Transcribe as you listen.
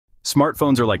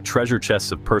Smartphones are like treasure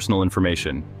chests of personal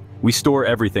information. We store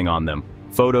everything on them: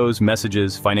 photos,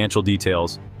 messages, financial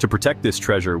details. To protect this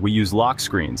treasure, we use lock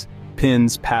screens,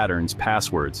 pins, patterns,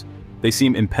 passwords. They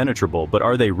seem impenetrable, but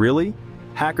are they really?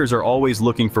 Hackers are always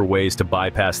looking for ways to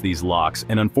bypass these locks,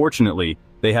 and unfortunately,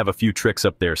 they have a few tricks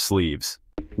up their sleeves.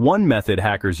 One method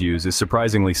hackers use is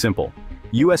surprisingly simple: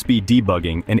 USB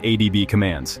debugging and ADB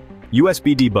commands.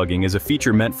 USB debugging is a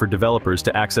feature meant for developers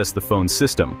to access the phone's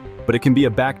system, but it can be a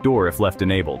backdoor if left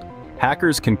enabled.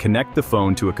 Hackers can connect the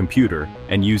phone to a computer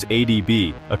and use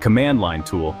ADB, a command line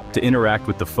tool, to interact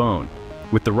with the phone.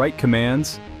 With the right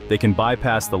commands, they can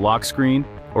bypass the lock screen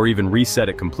or even reset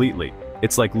it completely.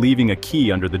 It's like leaving a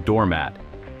key under the doormat.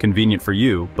 Convenient for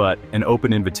you, but an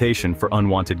open invitation for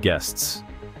unwanted guests.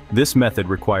 This method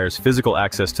requires physical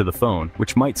access to the phone,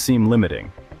 which might seem limiting.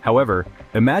 However,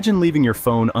 imagine leaving your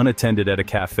phone unattended at a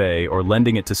cafe or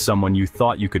lending it to someone you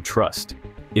thought you could trust.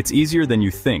 It's easier than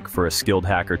you think for a skilled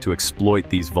hacker to exploit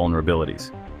these vulnerabilities.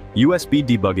 USB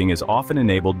debugging is often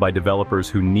enabled by developers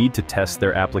who need to test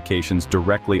their applications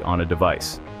directly on a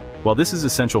device. While this is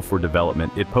essential for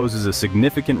development, it poses a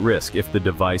significant risk if the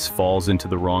device falls into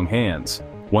the wrong hands.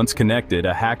 Once connected,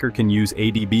 a hacker can use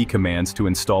ADB commands to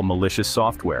install malicious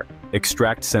software,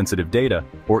 extract sensitive data,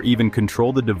 or even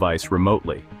control the device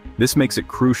remotely. This makes it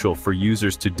crucial for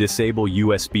users to disable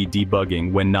USB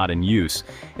debugging when not in use,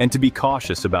 and to be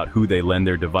cautious about who they lend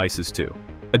their devices to.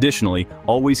 Additionally,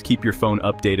 always keep your phone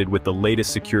updated with the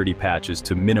latest security patches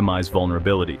to minimize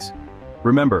vulnerabilities.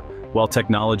 Remember, while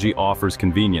technology offers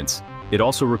convenience, it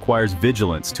also requires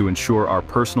vigilance to ensure our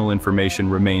personal information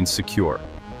remains secure.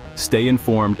 Stay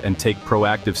informed and take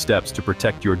proactive steps to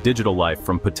protect your digital life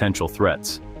from potential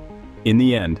threats. In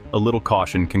the end, a little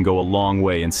caution can go a long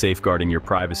way in safeguarding your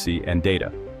privacy and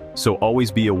data. So always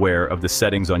be aware of the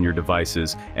settings on your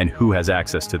devices and who has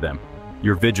access to them.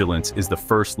 Your vigilance is the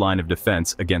first line of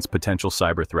defense against potential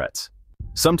cyber threats.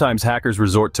 Sometimes hackers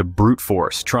resort to brute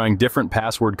force, trying different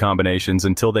password combinations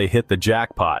until they hit the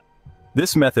jackpot.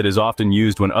 This method is often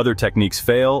used when other techniques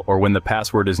fail or when the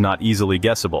password is not easily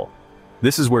guessable.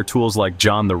 This is where tools like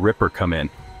John the Ripper come in.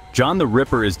 John the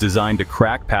Ripper is designed to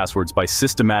crack passwords by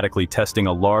systematically testing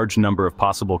a large number of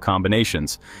possible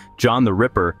combinations. John the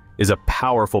Ripper is a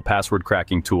powerful password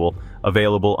cracking tool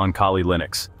available on Kali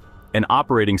Linux, an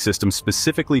operating system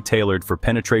specifically tailored for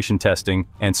penetration testing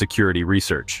and security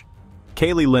research.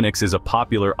 Kali Linux is a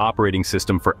popular operating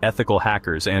system for ethical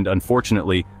hackers and,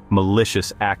 unfortunately,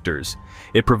 malicious actors.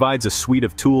 It provides a suite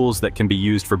of tools that can be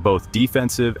used for both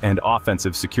defensive and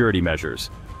offensive security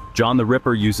measures. John the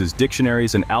Ripper uses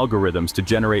dictionaries and algorithms to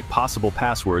generate possible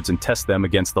passwords and test them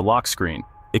against the lock screen.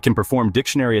 It can perform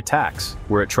dictionary attacks,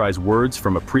 where it tries words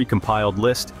from a pre-compiled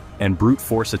list, and brute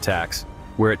force attacks,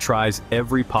 where it tries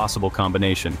every possible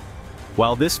combination.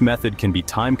 While this method can be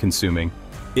time-consuming,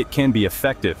 it can be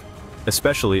effective,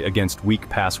 especially against weak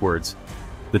passwords.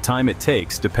 The time it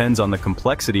takes depends on the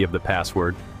complexity of the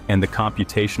password and the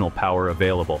computational power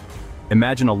available.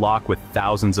 Imagine a lock with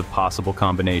thousands of possible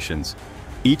combinations.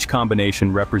 Each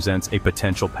combination represents a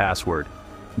potential password.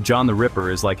 John the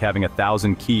Ripper is like having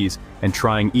 1,000 keys and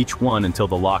trying each one until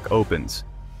the lock opens.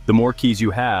 The more keys you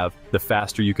have, the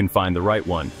faster you can find the right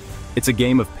one. It's a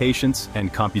game of patience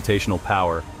and computational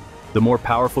power. The more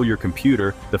powerful your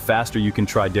computer, the faster you can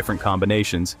try different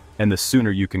combinations, and the sooner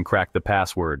you can crack the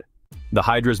password. The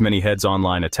Hydra's many heads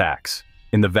online attacks.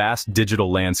 In the vast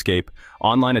digital landscape,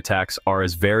 online attacks are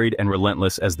as varied and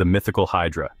relentless as the mythical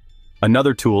Hydra.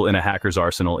 Another tool in a hacker's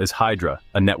arsenal is Hydra,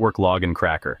 a network login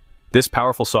cracker. This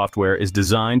powerful software is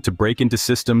designed to break into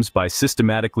systems by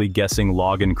systematically guessing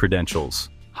login credentials.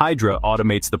 Hydra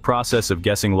automates the process of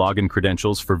guessing login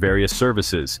credentials for various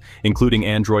services, including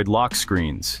Android lock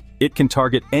screens. It can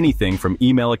target anything from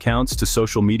email accounts to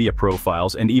social media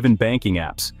profiles and even banking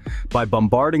apps. By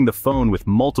bombarding the phone with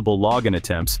multiple login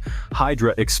attempts,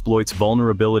 Hydra exploits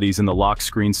vulnerabilities in the lock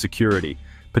screen security,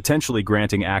 potentially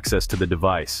granting access to the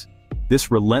device. This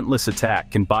relentless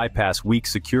attack can bypass weak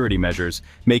security measures,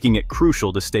 making it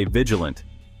crucial to stay vigilant.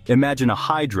 Imagine a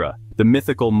Hydra, the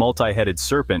mythical multi-headed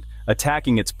serpent,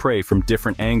 attacking its prey from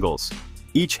different angles.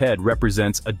 Each head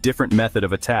represents a different method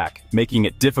of attack, making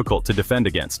it difficult to defend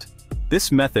against. This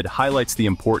method highlights the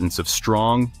importance of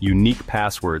strong, unique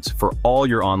passwords for all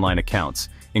your online accounts,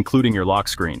 including your lock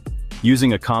screen.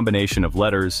 Using a combination of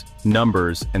letters,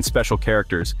 numbers, and special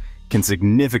characters can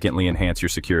significantly enhance your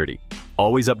security.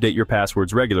 Always update your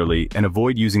passwords regularly and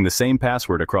avoid using the same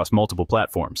password across multiple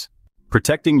platforms.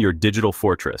 Protecting your digital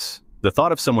fortress. The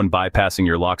thought of someone bypassing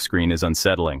your lock screen is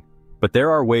unsettling, but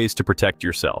there are ways to protect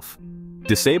yourself.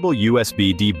 Disable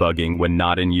USB debugging when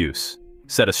not in use.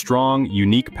 Set a strong,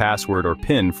 unique password or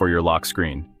PIN for your lock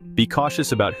screen. Be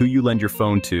cautious about who you lend your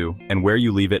phone to and where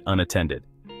you leave it unattended.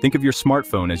 Think of your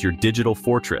smartphone as your digital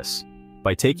fortress.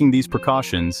 By taking these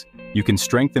precautions, you can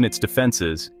strengthen its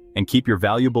defenses and keep your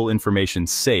valuable information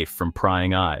safe from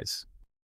prying eyes.